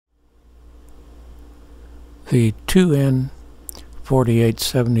The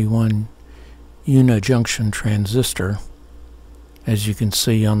 2N4871 Unijunction transistor, as you can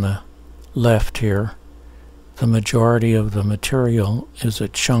see on the left here, the majority of the material is a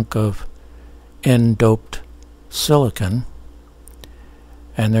chunk of N-doped silicon,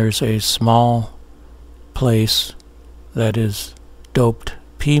 and there's a small place that is doped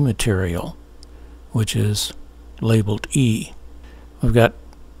P material, which is labeled E. We've got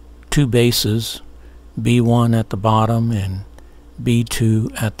two bases, B1 at the bottom and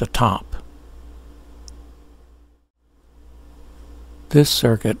B2 at the top. This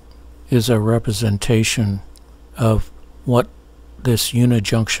circuit is a representation of what this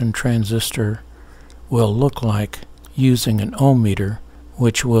unijunction transistor will look like using an ohm meter,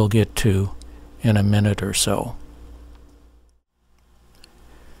 which we'll get to in a minute or so.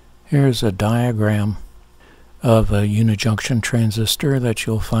 Here's a diagram of a unijunction transistor that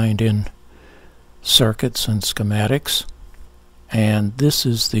you'll find in circuits and schematics, and this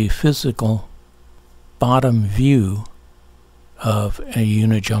is the physical bottom view of a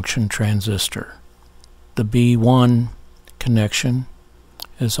unijunction transistor. The B1 connection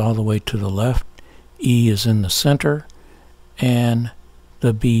is all the way to the left, E is in the center, and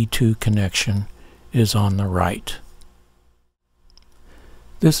the B2 connection is on the right.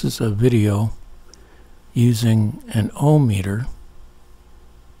 This is a video using an ohm meter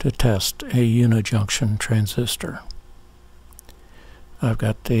to test a unijunction transistor. I've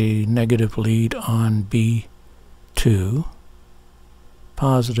got the negative lead on B2,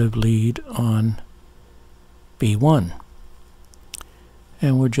 positive lead on B1,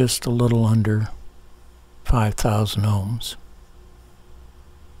 and we're just a little under 5,000 ohms.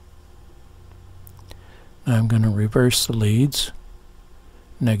 Now I'm going to reverse the leads,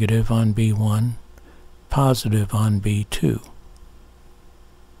 negative on B1, positive on B2.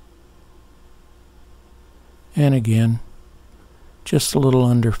 And again, just a little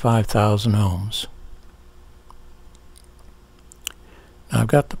under 5,000 ohms. Now I've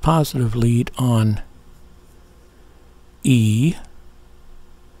got the positive lead on E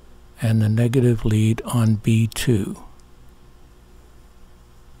and the negative lead on B2.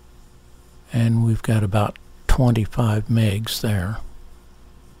 And we've got about 25 megs there.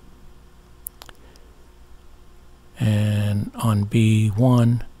 And on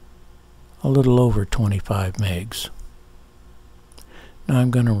B1, a little over 25 megs. Now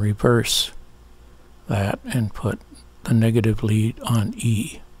I'm going to reverse that and put the negative lead on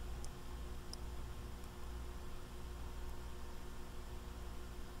E.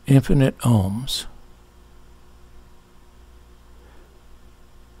 Infinite ohms,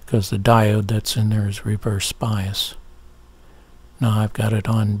 because the diode that's in there is reverse bias. Now I've got it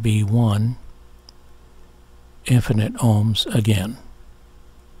on B1, infinite ohms again.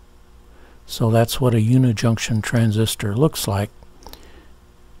 So that's what a unijunction transistor looks like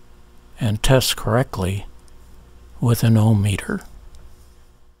and tests correctly with an ohm meter.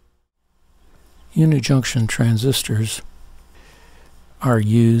 Unijunction transistors are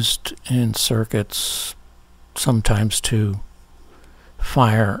used in circuits sometimes to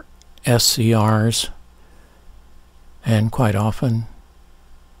fire SCRs, and quite often,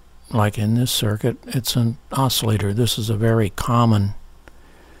 like in this circuit, it's an oscillator. This is a very common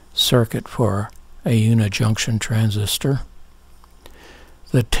circuit for a unijunction transistor.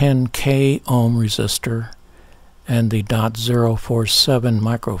 The 10K ohm resistor and the .047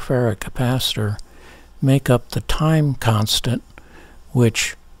 microfarad capacitor make up the time constant,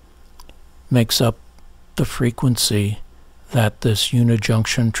 which makes up the frequency that this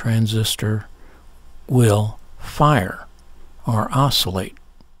unijunction transistor will fire or oscillate.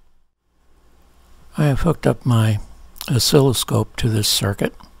 I have hooked up my oscilloscope to this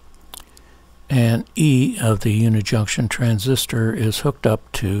circuit, and E of the unijunction transistor is hooked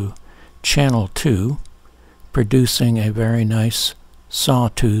up to channel 2, producing a very nice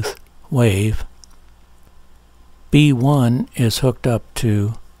sawtooth wave. B1 is hooked up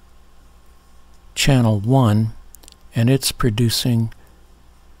to channel 1, and it's producing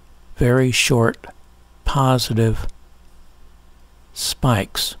very short positive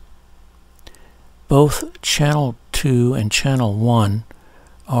spikes. Both channel 2 and channel 1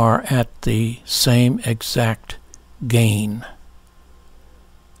 are at the same exact gain,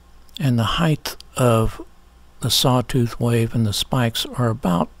 and the height of the sawtooth wave and the spikes are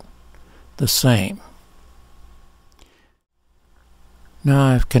about the same. Now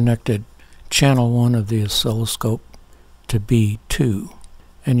I've connected channel 1 of the oscilloscope to B2,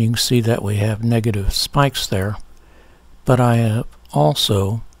 and you can see that we have negative spikes there, but I have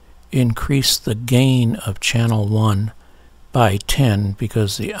also increased the gain of channel 1 by 10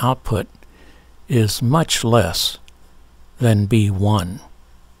 because the output is much less than B1.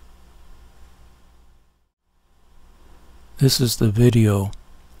 This is the video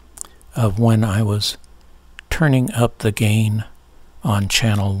of when I was turning up the gain on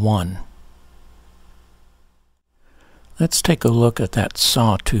channel 1. Let's take a look at that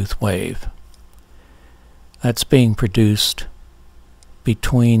sawtooth wave. That's being produced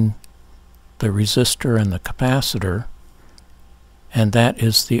between the resistor and the capacitor, and that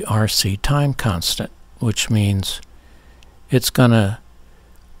is the RC time constant, which means it's going to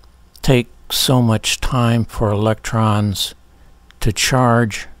take so much time for electrons to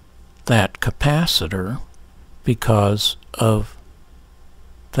charge that capacitor because of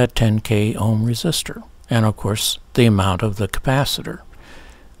that 10K ohm resistor, and of course the amount of the capacitor.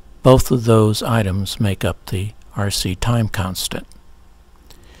 Both of those items make up the RC time constant.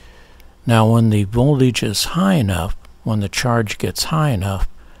 Now when the voltage is high enough, when the charge gets high enough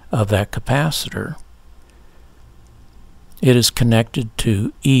of that capacitor, it is connected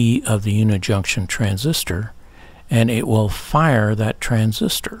to E of the unijunction transistor, and it will fire that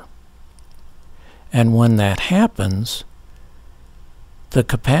transistor. And when that happens, the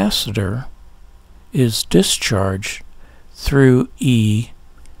capacitor is discharged through E,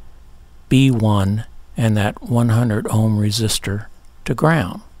 B1, and that 100 ohm resistor to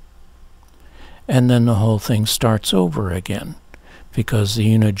ground. And then the whole thing starts over again, because the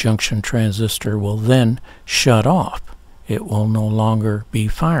unijunction transistor will then shut off. It will no longer be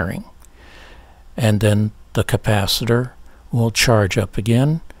firing. And then the capacitor will charge up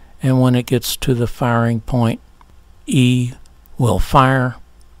again, and when it gets to the firing point, E will fire,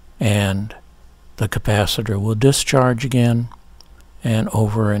 and the capacitor will discharge again, and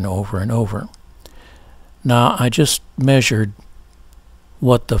over and over and over. Now I just measured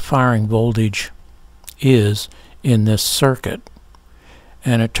what the firing voltage is in this circuit,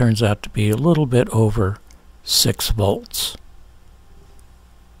 and it turns out to be a little bit over 6 volts.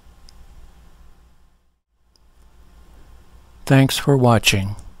 Thanks for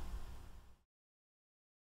watching.